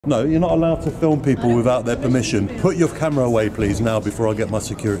No, you're not allowed to film people without their permission. Put your camera away, please, now before I get my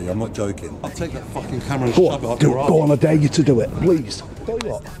security. I'm not joking. I'll take that fucking camera and shove it up your ass. Go on, I dare you to do it, please. Tell you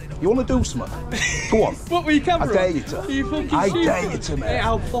what, you want to do something? Go on. What were your camera? I dare you to. You fucking I dare you to, mate.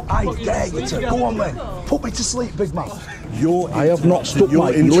 I dare you to. Go on, then. Put me to sleep, big man. I have not stuck my...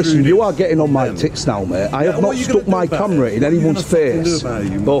 Listen, you are getting on my tits now, mate. I have not stuck my camera in anyone's face. Okay?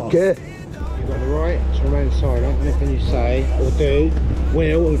 You've got the right to remain silent. Anything you say or do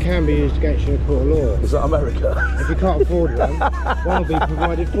will and can be used against you in a court of law. Is that America? If you can't afford one, one will be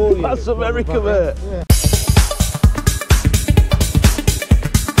provided for you. That's America, mate. Yeah.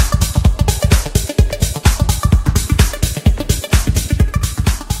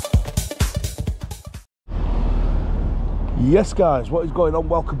 Yes guys, what is going on?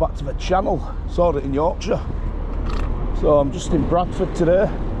 Welcome back to the channel. It's Auditing Yorkshire. So I'm just in Bradford today.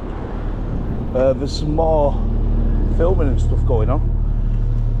 There's some more filming and stuff going on.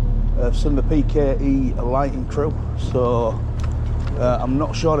 I've seen the PKE lighting crew, so I'm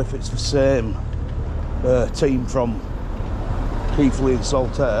not sure if it's the same team from Keighley and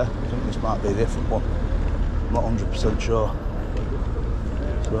Saltaire. I think this might be a different one. I'm not 100% sure.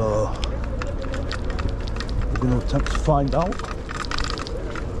 So we're going to attempt to find out.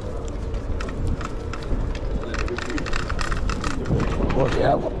 Bloody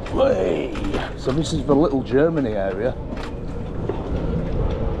hell. Hey. So this is the Little Germany area.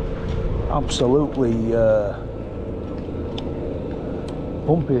 Absolutely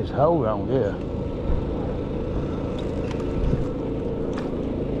bumpy as hell around here.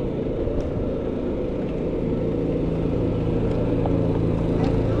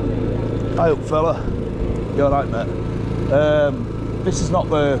 Hi up fella. You alright mate? This is not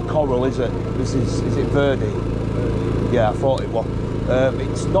the Coral, is it? Is it VIRDEE? Yeah, I thought it was.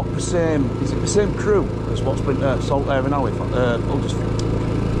 It's not the same, is it the same crew as what's been Saltaire and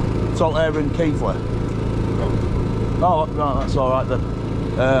Saltaire and Keighley? Oh, right, that's alright then.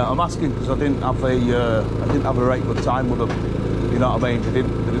 I'm asking because I didn't have a right good time with them. You know what I mean? They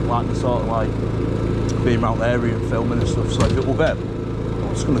didn't like me sort of like being around the area and filming and stuff. So if it were them,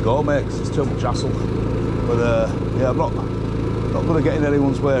 I'm just gonna go, mate, because it's too much hassle. But yeah, I'm not gonna get in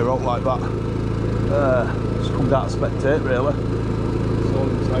anyone's way out like that. Just come down to spectate, really. It's all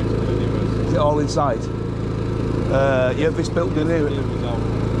inside anyways. Is it all inside? Yeah, this building here. It was out.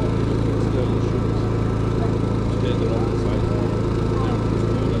 They're all inside.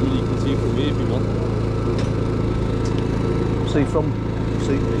 I mean, you can see from here if you want. See?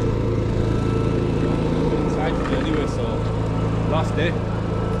 Inside anyway, so last day.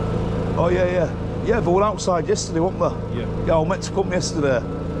 Oh yeah. Yeah, they were outside yesterday, weren't they? Yeah. I was meant to come yesterday,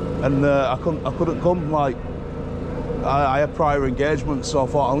 and I couldn't come. Like, I had prior engagements, so I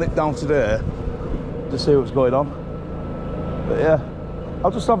thought I'll nip down today to see what's going on. But yeah,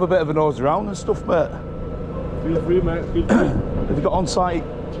 I'll just have a bit of a nose around and stuff, mate. Feel free, mate. Feel free. Have you got on-site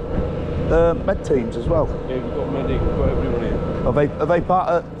med teams as well? Yeah, we've got medic, we've got everyone here. Are they part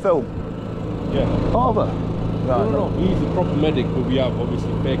of film? Yeah. Oh, are they? Right, No. He's a proper medic, but we have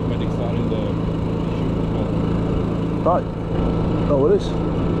obviously fake medics that are in the shoot as well. Right. No worries.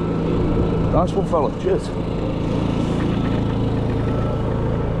 Nice one, fella. Cheers.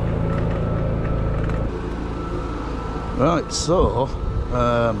 Right, so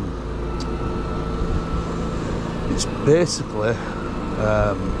it's basically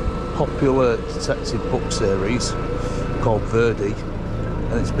popular detective book series called VIRDEE,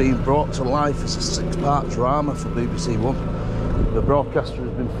 and it's being brought to life as a 6-part drama for BBC One. The broadcaster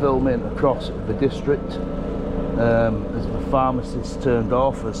has been filming across the district as the pharmacists turned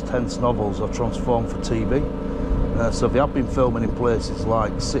off as tense novels are transformed for TV. So they have been filming in places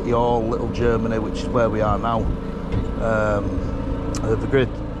like City Hall, Little Germany, which is where we are now. The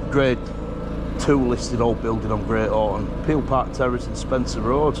grade 2 listed old building on Great Orton, Peel Park Terrace and Spencer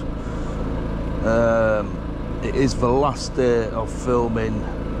Road. It is the last day of filming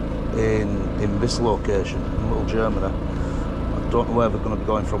in this location, in Little Germany. I don't know where we're going to be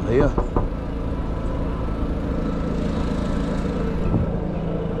going from here.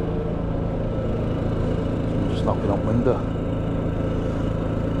 I'm just knocking on window.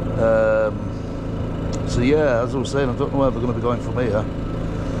 So yeah, as I was saying, I don't know where we're going to be going from here.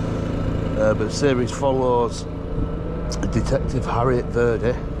 But the series follows Detective Harriet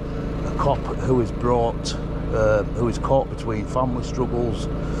VIRDEE, a cop who is caught between family struggles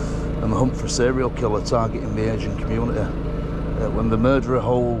and the hunt for a serial killer targeting the Asian community. When the murderer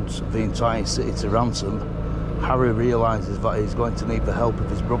holds the entire city to ransom, Harry realises that he's going to need the help of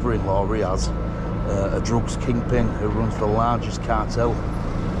his brother-in-law Riaz, a drugs kingpin who runs the largest cartel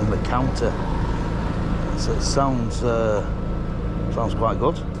in the county. So it sounds Sounds quite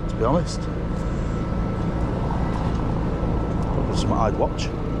good, to be honest. Probably something I'd watch.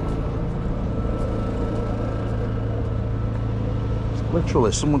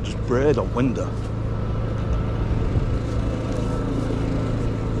 Literally, someone just brayed on window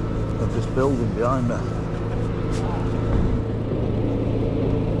of this building behind me.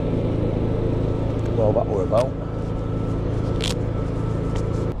 Well, that were about.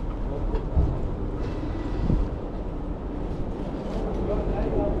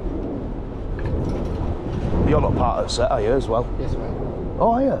 You're not part of the set, are you, as well? Yes, mate.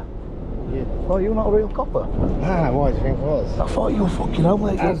 Oh, are you? Yeah. Oh, you're not a real copper? Ah, why do you think it was? I thought you were fucking hell,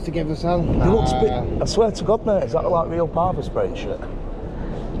 mate. Hands together, son. You look spit. I swear to God, mate, is that like real parbor spray and shit?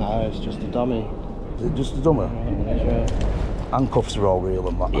 No, it's just a dummy. Is it just a dummy? Yeah. Handcuffs are all real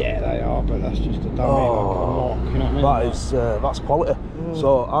and that. Yeah, they are, but that's just a dummy. Oh, like a mock, you know what I mean? that is, that's quality.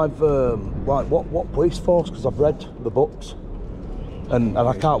 So I've, like, what police force? Because I've read the books. And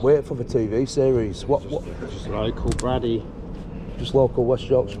I can't wait for the TV series. What? Just local BRADFORD. Just local West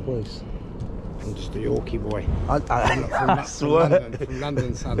Yorkshire police. I'm just a Yorkie boy. I swear. From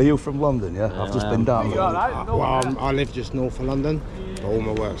London, son. Are you from London? Yeah, I've just been down there. Well, I live just north of London, but all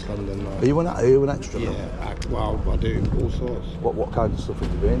my work's London. Like. Are you an extra? Yeah, well, I do all sorts. What kind of stuff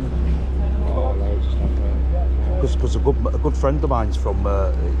have you been? Oh, loads of stuff, mate. Because a good friend of mine's from,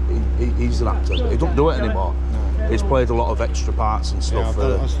 he's an actor, but he doesn't do it anymore. He's played a lot of extra parts and stuff.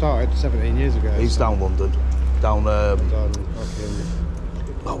 Yeah, I started 17 years ago. He's down London, down. Done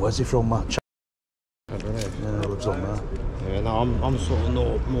fucking. Oh, where's he from, Matt? I don't know. Yeah, he lives on there. Yeah, no, I'm sort of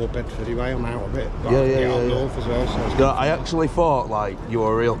more Bedfordy way. I'm out of it. But Yeah. up north as well. So it's Yeah, I actually thought like you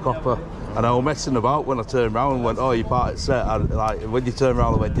were a real copper, and I was messing about when I turned around and went, "Oh, you part of the set." And like when you turned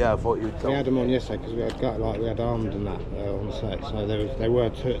around, I went, "Yeah, I thought you'd." we had them on yesterday because we had armed and that on the set. So they were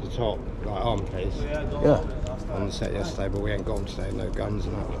two at the top, like armed police. Yeah. On the set yesterday, but we ain't got them today. No guns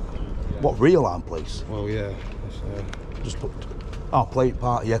and that. What real armed police? Well, yeah. Just put. Oh, plate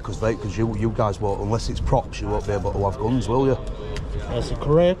part, yeah, because you guys won't, unless it's props, you won't be able to have guns, will you? That's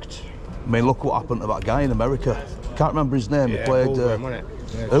correct. I mean, look what happened to that guy in America. Can't remember his name. Yeah, he played. Baldwin, wasn't it?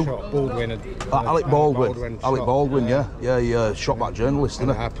 Yeah, who? Shot Baldwin. Alec Baldwin. Alec Baldwin, yeah. He shot that journalist, And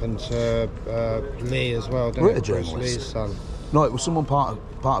didn't it it? happened to Lee as well, didn't Really, it? Bruce journalist? Lee's son. No, it was someone part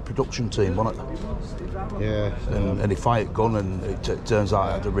of production team, wasn't it? Yeah. And he fired a gun, and it turns out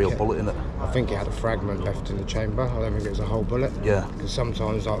it had a real bullet in it. I think it had a fragment left in the chamber. I don't think it was a whole bullet. Yeah. Because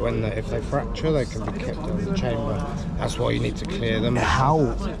sometimes, like if they fracture, they can be kept in the chamber. That's why you need to clear them.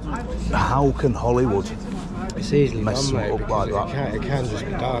 How can Hollywood It's easily mess done, mate, it up like because that? it can just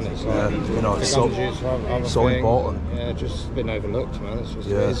be done. It's like, Yeah, you know, the it's guns used for other so things. important. Yeah, it's just been overlooked, man. It's just,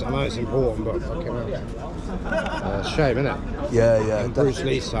 Yeah. I know it's important, but fucking hell. It's a shame, isn't it? Yeah. And Bruce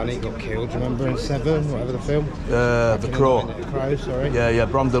Lee's son, he got killed, do you remember, in Seven, whatever the film? The Crow. The Crow, sorry. Yeah,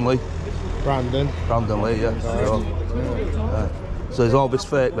 Brandon Lee, Brandon. yeah. So there's all this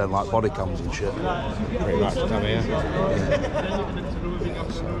fake then, like body cams and shit. Pretty much done here.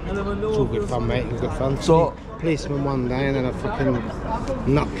 It's all good fun, mate. Good fun. So, policeman one day and then a fucking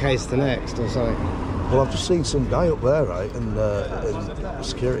nutcase the next or something. well, I've just seen some guy up there, right, and the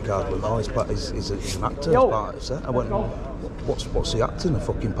security guard went, "Oh, he's an actor, he's part of the set." I went, "What's he acting? A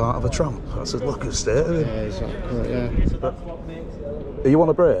fucking part of a tramp?" I said, "Look at the state of him." Yeah, he's like, yeah. Are you on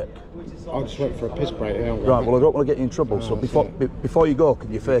a break? I just went for a piss break. Yeah, Right, well, I don't want to get you in trouble, so before you go,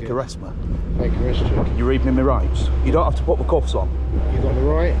 can you fake arrest me? Take a risk. Can you read me my rights? You don't have to put the cuffs on. You've got the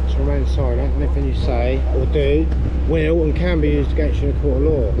right to remain silent. Anything you say or do will and can be used against you in a court of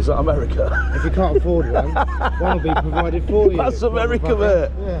law. Is that America? If you can't afford one will be provided for you. That's America,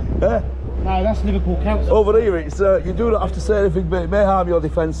 mate. Yeah. Eh? No, that's Liverpool Council. Over here, it's you do not have to say anything, but it may harm your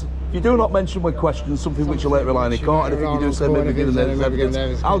defence. If you do not mention with questions something which will later rely in court, anything you do say maybe give them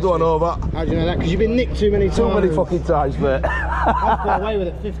evidence. How do I know that? How do you know that? Because you've been nicked too many times. Too many fucking times, mate. I've got away with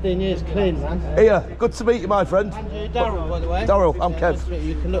it 15 years clean, man. Here, good to meet you, my friend. Andrew, Darryl, by the way. Darryl, I'm Kev. Nice to meet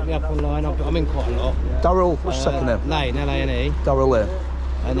you. You can look me up online. I'm in quite a lot. Darryl, what's your second name? Lane, L-A-N-E. Darryl Lane.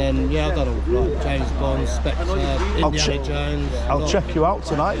 And then, yeah, I've done all, like James Bond, Spectre, Indiana Jones. I'll check you out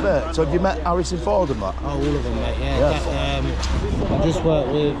tonight, mate. So have you met Harrison Ford and that? Oh, all of them, mate, yeah. I just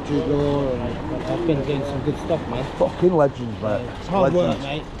worked with Jude Law and I've been doing some good stuff, man. Fucking legends, mate. It's hard Legends.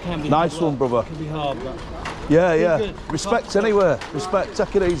 work, mate. Can be Nice hard one, work. brother. It can be hard, but... Yeah. good. Respect anyway. Respect,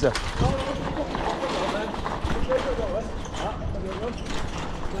 take it easy.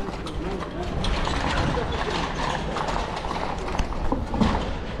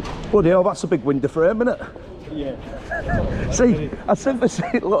 Bloody hell, that's a big window frame, isn't it? Yeah. See, I said the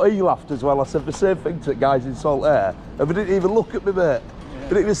same, look, he laughed as well. I said the same thing to the guys in Salt Air, and they didn't even look at me, mate. They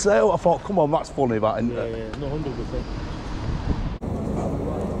didn't even say, oh, I thought, come on, that's funny, that, isn't it? Yeah, no 100%.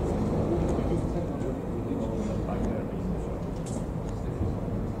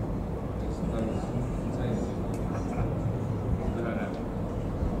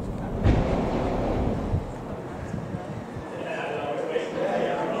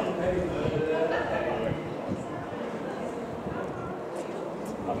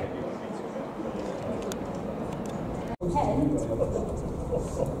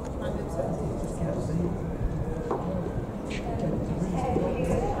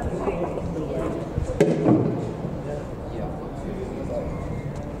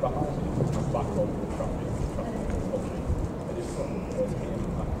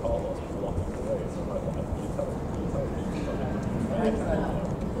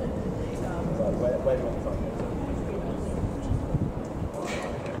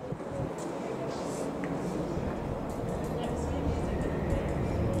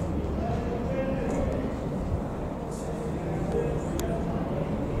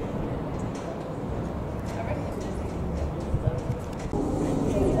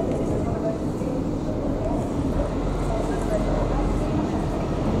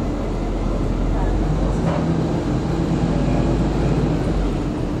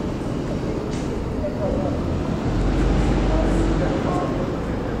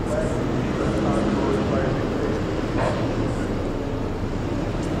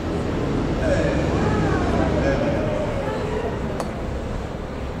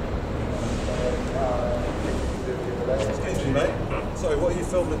 Sorry, what are you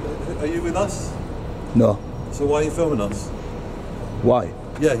filming? Are you with us? No. So why are you filming us? Why?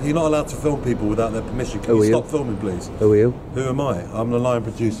 Yeah, you're not allowed to film people without their permission. Can you stop filming, please? Who are you? Who am I? I'm the line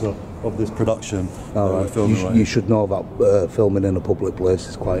producer of this production. All right. You should know that filming in a public place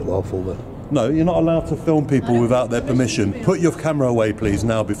is quite lawful then. No, you're not allowed to film people without their permission. Put your camera away, please,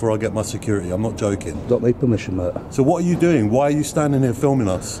 now before I get my security. I'm not joking. Don't need permission, mate. So what are you doing? Why are you standing here filming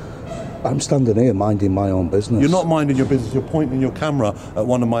us? I'm standing here minding my own business. You're not minding your business. You're pointing your camera at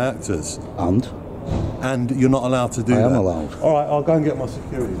one of my actors. And you're not allowed to do that. I am allowed. All right, I'll go and get my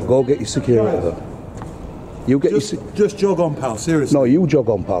security then. Go get your security then. You get just jog on, pal, seriously. No, you jog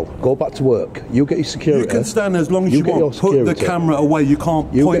on, pal. Go back to work. You get your security. You can stand there as long as you want. Put the camera away. You can't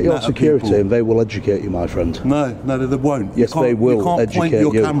point that at people. You get your security and they will educate you, my friend. No, they won't. Yes, they will. You can't point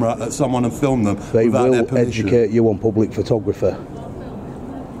your camera at someone and film them They without their will permission. educate you on public photography.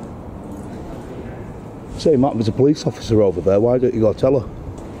 Say, Matt, there's a police officer over there. Why don't you go tell her?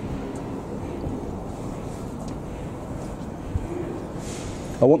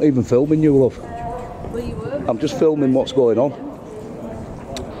 I wasn't even filming you, love. Well, you were. I'm just filming what's going on.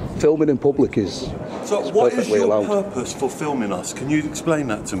 Filming in public is what is your purpose for filming us? Can you explain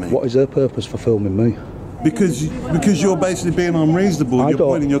that to me? What is her purpose for filming me? Because you're basically being unreasonable. You're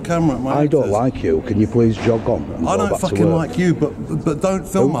pointing your camera at my I don't like you. Can you please jog on? And I don't fucking like you, but don't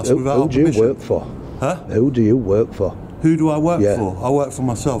film us without our permission. Who do you work for? Huh? Who do you work for? Who do I work for? I work for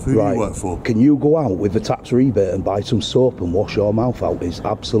myself. Who do you work for? Can you go out with the tax rebate and buy some soap and wash your mouth out? It's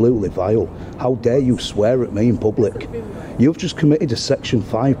absolutely vile. How dare you swear at me in public? You've just committed a Section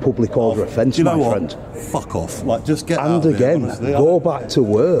 5 public order offence, my friend. Fuck off. Like, just get out And of again, here, honestly. go back to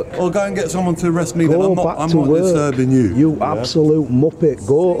work. Or go and get someone to arrest me. Then I'm not disturbing you. You absolute muppet.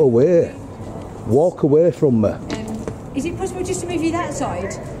 Go away. Walk away from me. Is it possible just to move you that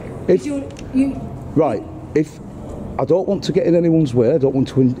side? Right. If I don't want to get in anyone's way, I don't want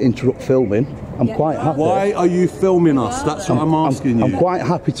to interrupt filming. I'm quite happy. Why are you filming us? That's what I'm asking you. I'm quite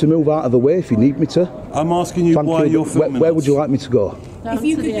happy to move out of the way if you need me to. I'm asking you why you're filming us. Where would you like me to go? If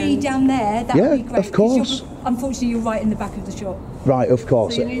you could be down there, that would be great. Of course. Unfortunately, you're right in the back of the shop. Right, of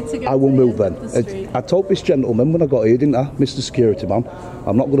course. So you need to get I will to the move end then. of the street. I told this gentleman when I got here, didn't I, Mr. Security Man,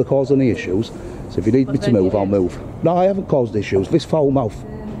 I'm not going to cause any issues. So if you need me to move, I'll move. No, I haven't caused issues. This foul mouth,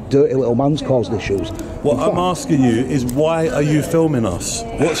 dirty little man's caused issues. What I'm asking you is, why are you filming us?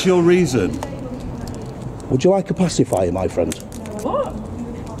 What's your reason? Would you like a pacifier, my friend? What?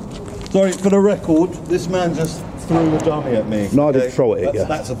 Sorry, for the record, this man just threw a dummy at me. No, I didn't throw it at you.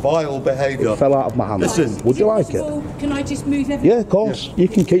 That's a vile behaviour. It fell out of my hand. Listen, would you like it? Can I just move everything? Yeah, of course. Yeah. You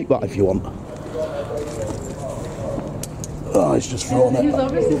can keep that if you want. Oh, he's just thrown it. You've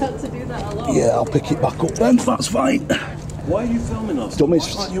obviously had to do that a lot. Yeah, I'll pick it back up then. That's fine. Why are you filming us?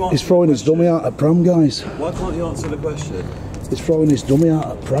 He's throwing his dummy out at pram, guys. Why can't you answer the question? He's throwing his dummy out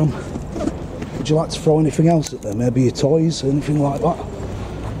at pram. Would you like to throw anything else at them? Maybe your toys, anything like that?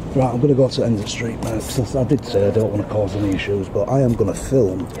 Right, I'm going to go to the end of the street, mate. I did say I don't want to cause any issues, but I am going to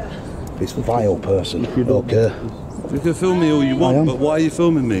film this vile person. Okay. You can film me all you want, but why are you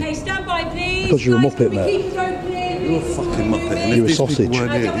filming me? Hey, stand by, please. Because you're a muppet, mate. You're a fucking muppet. You're a sausage.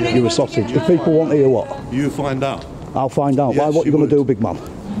 You're a sausage. If people want to hear what? You find out. I'll find out. Yes, what are you going to do, big man?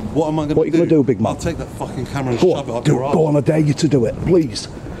 What am I going to do? What are you going to do, big man? I'll take that fucking camera and shove it up your arse. Go on, I dare you to do it, please.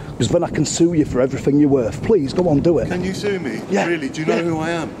 Because then I can sue you for everything you're worth. Please, go on, do it. Can you sue me? Yeah. Really? Do you know who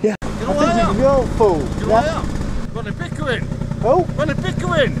I am? Yeah. You know I am? You're a fool. You know I am? Ronnie Pickering. Who? Ronnie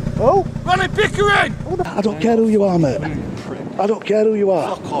Pickering. Who? Ronnie Pickering! I don't care who you are, mate. I don't care who you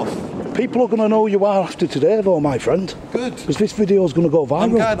are. Fuck off. People are going to know who you are after today, though, my friend. Good. Because this video is going to go viral. I'm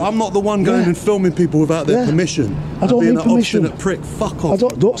glad I'm not the one going and filming people without their permission. I don't being need permission. Obstinate prick. Fuck off.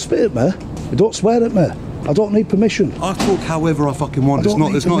 Don't spit at me. Don't swear at me. I don't need permission. I talk however I fucking want. It's not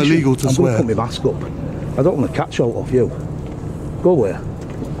permission. illegal to swear. I'm going to put my mask up. I don't want to catch out of you. Go away.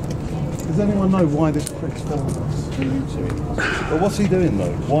 Does anyone know why this prick's filming us? But what's he doing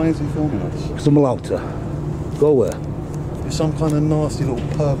though? Why is he filming us? Because I'm allowed to. Go away. You're some kind of nasty little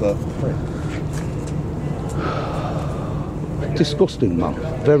pervert prick. Disgusting man.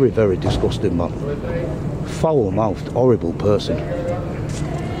 Very, very disgusting man. Foul-mouthed, horrible person.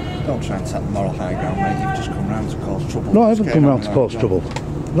 Don't try and set the moral high ground, mate. You've just come round to cause trouble. No, I haven't come round to cause trouble.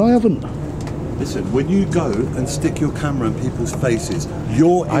 No, I haven't. Listen, when you go and stick your camera in people's faces,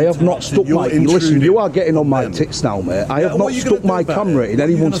 I have not stuck my... Listen, you are getting on my tits now, mate. I have not stuck my camera in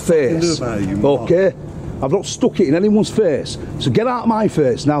anyone's face. Okay? I've not stuck it in anyone's face. So get out of my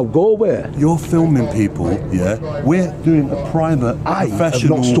face now. Go away. You're filming people, yeah? We're doing a private, professional... I have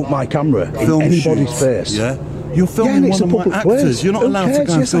not stuck my camera in anybody's face. Yeah? You're filming one of my actors. Place. You're not allowed to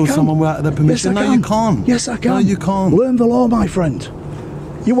go and film someone without their permission. Yes, no, you can't. Yes, I can. No, you can't. Learn the law, my friend.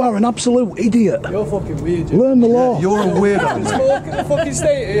 You are an absolute idiot. You're fucking weird. Learn the law. You're a weirdo. Look at the fucking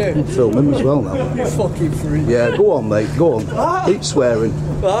state of you. I'm filming as well now. You fucking freak. Yeah, go on, mate. Go on. Keep swearing.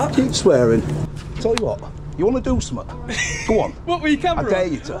 Keep swearing. Tell you what. You want to do something? Go on. What were your camera? I dare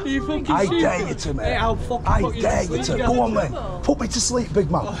you to. You fucking I dare you to, mate. Hey, I'll fucking I put you dare to you to. sleep. Go on, mate. Put me to sleep,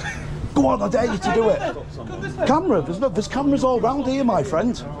 big man. Go on, I dare you to do it. Camera. There's cameras all round here, my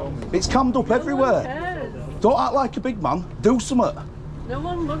friend. It's cammed up everywhere. Don't act like a big man. Do something. No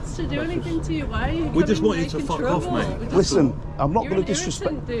one wants to do anything to you. Why are you We just want you making to fuck trouble? off, mate. Listen, I'm not You're going to an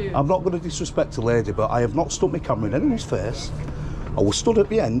disrespect. innocent dude. I'm not going to disrespect a lady, but I have not stuck my camera in anyone's face. I was stood at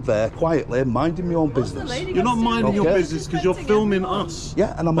the end there quietly, minding my own business. You're not minding your Okay. business because you're filming us.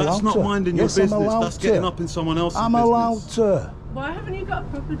 Yeah, and I'm allowed to. That's not minding your Yes, I'm business. allowed That's getting to. up in someone else's I'm business. allowed to. Why haven't you got a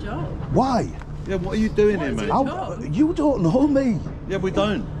proper job? Why? Yeah, what are you doing here, mate? You don't know me. Yeah, we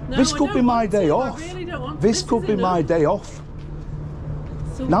don't. No, This I could don't be my want day to. off. I really don't want to. This could be my day off.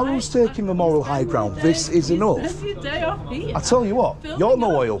 So Now why- who's taking the moral high ground? This is enough. Have your day off here. I tell you what, Filming you're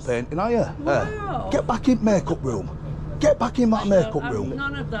no us. oil painting, are you? Wow. Get back in makeup room. Get back in that makeup room.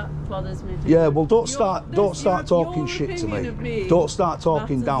 None of that bothers me. Yeah, well, don't Your- start talking your shit to opinion of me. Don't start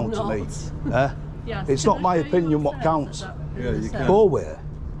talking down matters to me. not. Eh? Yes, It's can not I my show you opinion one what first? counts. Is that Yeah, you can. Go away.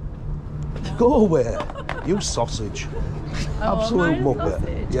 Go away. You sausage. Absolute am I a muppet.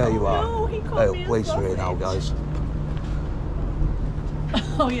 sausage? Yeah, you Oh, are. no, he called Hey, me a police are here now, guys.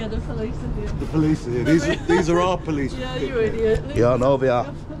 Oh yeah, the police are here. The police are here. These are our police. Yeah, you idiot. Yeah, I know they are.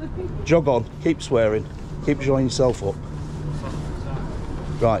 Jog on. Keep swearing. Keep showing yourself up.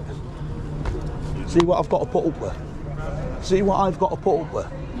 Right. See what I've got to put up with. See what I've got to put up with.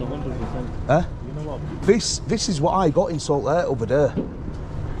 100%. Eh? This is what I got in Salt Lake over there.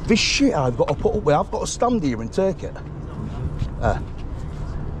 This shit I've got to put up with. I've got to stand here and take it.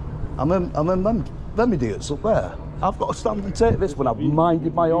 I'm in them idiots up there. I've got to stand and take this when I've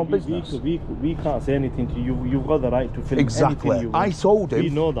minded my own business. We can't say anything to you. You've got the right to film Exactly. anything you want. I told him. We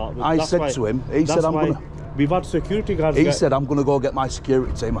know that. I That's said why- to him. He said, that's "I'm why gonna." We've had security guards. He said, "I'm going to go get my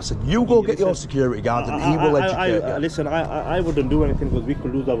security team." I said, "You go get your security guard, and he will educate you." Listen, I wouldn't do anything because we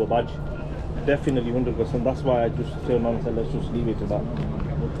could lose our badge. Definitely 100%. That's why I just turned on and said, let's just leave it to that.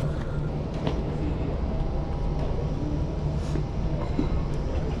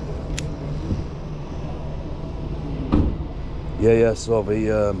 Yeah. So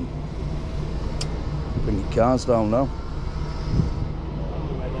the bring your cars down now.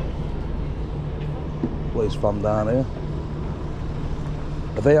 Police van down here.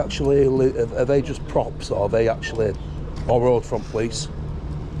 Are they actually? Are they just props, or are they actually borrowed from police?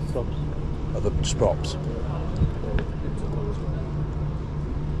 Stops. Are they just props?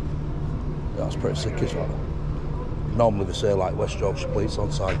 That's pretty sick, is that? Normally they say like West Yorkshire Police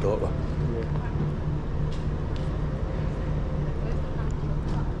on side, don't they?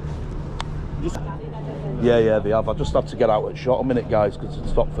 Yeah, they have. I just had to get out and shot a minute, guys, because it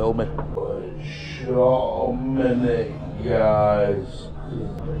stopped filming. Shot a minute, guys.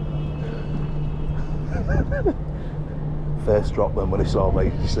 Face dropped then when he saw me.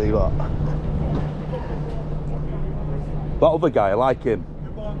 Did you see that? That other guy, I like him.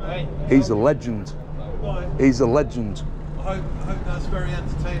 He's a legend. He's a legend. I hope that's very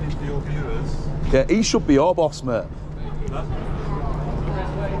entertaining for your viewers. Yeah, he should be your boss, mate.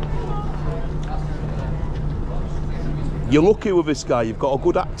 You're lucky with this guy, you've got a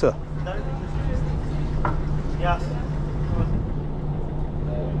good actor. Yes.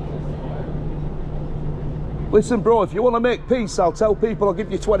 Listen, bro, if you want to make peace, I'll tell people I'll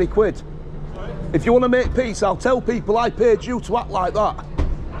give you 20 quid. Sorry? If you want to make peace, I'll tell people I paid you to act like that.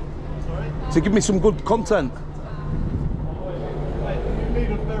 Sorry? To give me some good content. You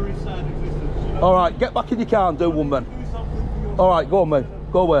lead a very sad existence. You know? All right, get back in your car and do one then. All right, go on, mate.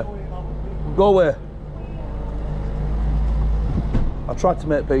 Go away. Go away. I tried to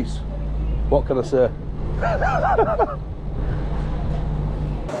make peace. What can I say?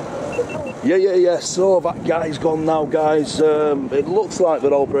 Yeah. So that guy's gone now, guys. It looks like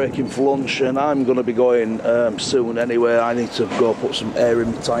they're all breaking for lunch, and I'm going to be going soon anyway. I need to go put some air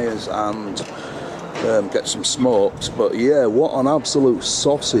in my tyres and get some smokes. But yeah, what an absolute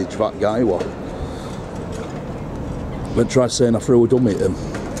sausage that guy was. Went try saying I threw a dummy at him.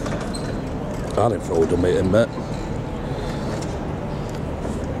 I didn't throw a dummy at him, mate.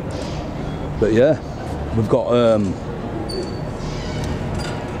 But yeah, we've got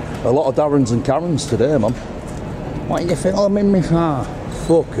a lot of Darrens and Karens today, man. What are you filming me for?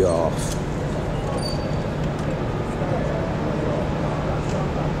 Fuck off.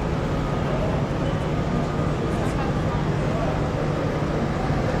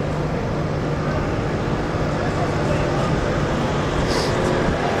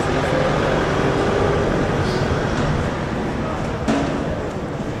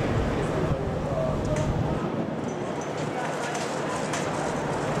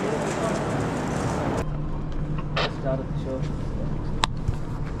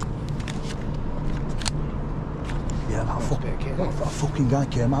 Yeah, that fucking guy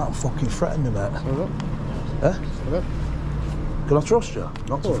came out and fucking threatened me, mate. Eh? Can I trust you?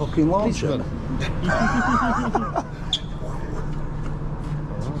 Not to fucking launch it?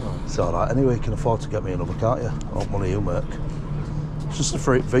 It's alright, anyway, you can afford to get me another, can't you? I want one of you, mate. It's just a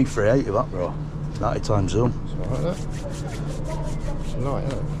V380 that, bro. 90 times zoom. It's alright, that. It's light,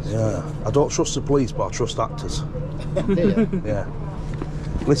 isn't it? Yeah, I don't trust the police, but I trust actors. Yeah.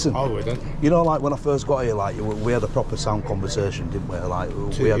 Listen, I wouldn't. you know, like when I first got here, like we had a proper sound conversation, didn't we? Like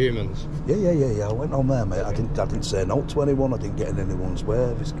Two humans. Yeah. I went on there, mate. I didn't say no to anyone. I didn't get in anyone's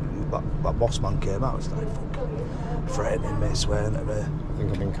way. That boss man came out and started fucking threatening me, swearing at me. I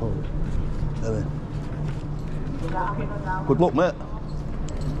think I've been called. Good luck, mate.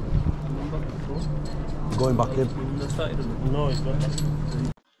 I'm going back in. No, it's not.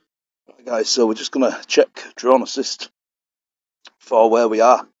 Right, guys, so we're just gonna check drone assist for where we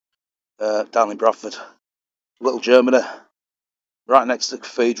are down in Bradford, Little Germany, right next to the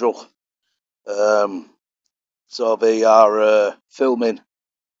cathedral. So they are filming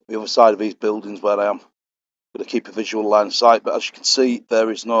the other side of these buildings where I am. Going to keep a visual line of sight, but as you can see,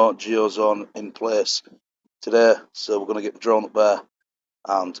 there is no geozone in place today, so we're going to get the drone up there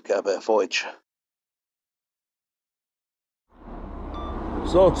and get a bit of footage.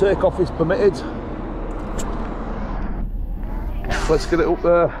 So takeoff is permitted. Let's get it up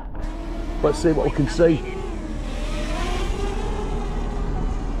there. Let's see what we can see.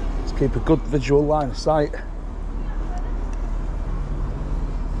 Let's keep a good visual line of sight.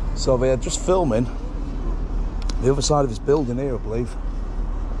 So they are just filming the other side of this building here, I believe.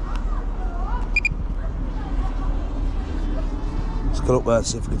 Let's get up there and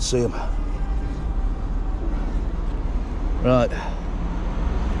see if we can see them. Right.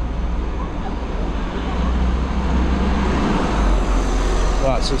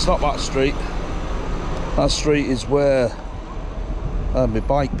 Right, so it's not that street. That street is where my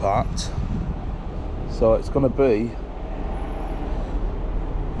bike parked. So it's going to be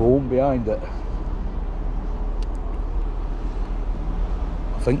the one behind it,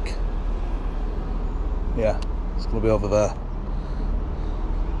 I think. Yeah, it's going to be over there.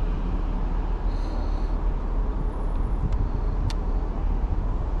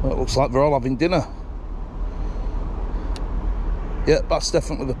 Well, it looks like they're all having dinner. Yeah, that's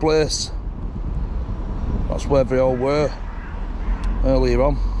definitely the place. That's where they all were earlier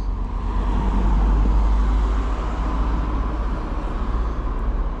on.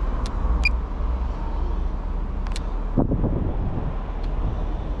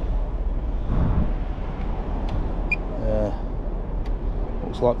 Yeah,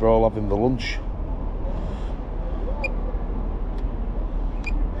 looks like they're all having the lunch.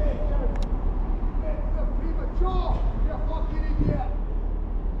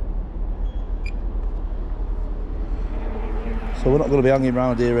 So we're not going to be hanging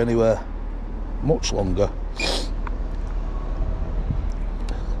around here anywhere much longer.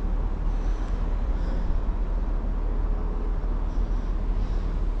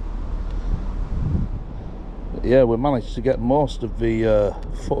 But yeah, we managed to get most of the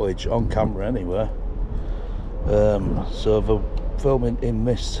footage on camera anyway. So the filming in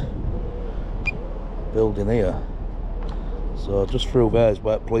this building here. So just through there is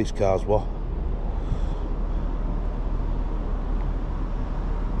where police cars were.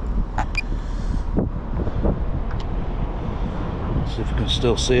 See if you can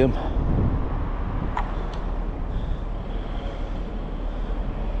still see them.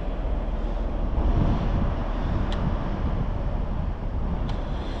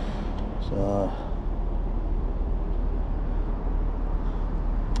 So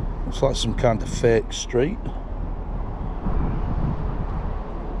looks like some kind of fake street.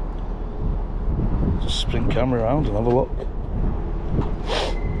 Just spin camera around and have a look.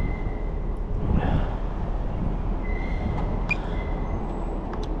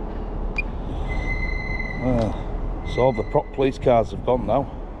 So all the prop police cars have gone now.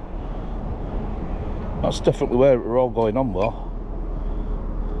 That's definitely where we're all going on though.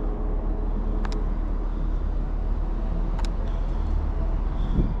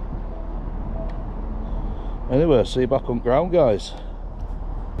 Anyway, see you back on ground, guys.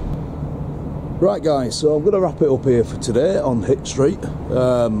 Right guys, so I'm going to wrap it up here for today on Hit Street.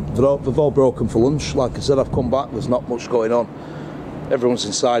 They've all broken for lunch. Like I said, I've come back, there's not much going on. Everyone's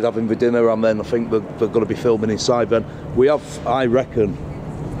inside having the dinner, and then I think they're going to be filming inside then. We have, I reckon,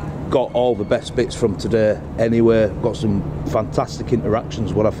 got all the best bits from today anyway. Got some fantastic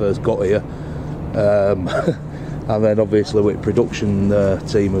interactions when I first got here. And then obviously with production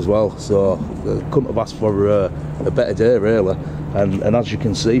team as well, so couldn't have asked for a better day really. And as you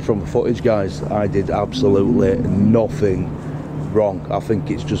can see from the footage, guys, I did absolutely nothing wrong. I think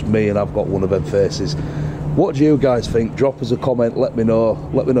it's just me and I've got one of them faces. What do you guys think? Drop us a comment, let me know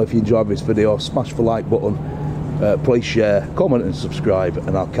if you enjoyed this video. Smash the like button, please share, comment and subscribe,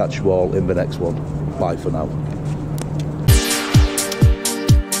 and I'll catch you all in the next one. Bye for now.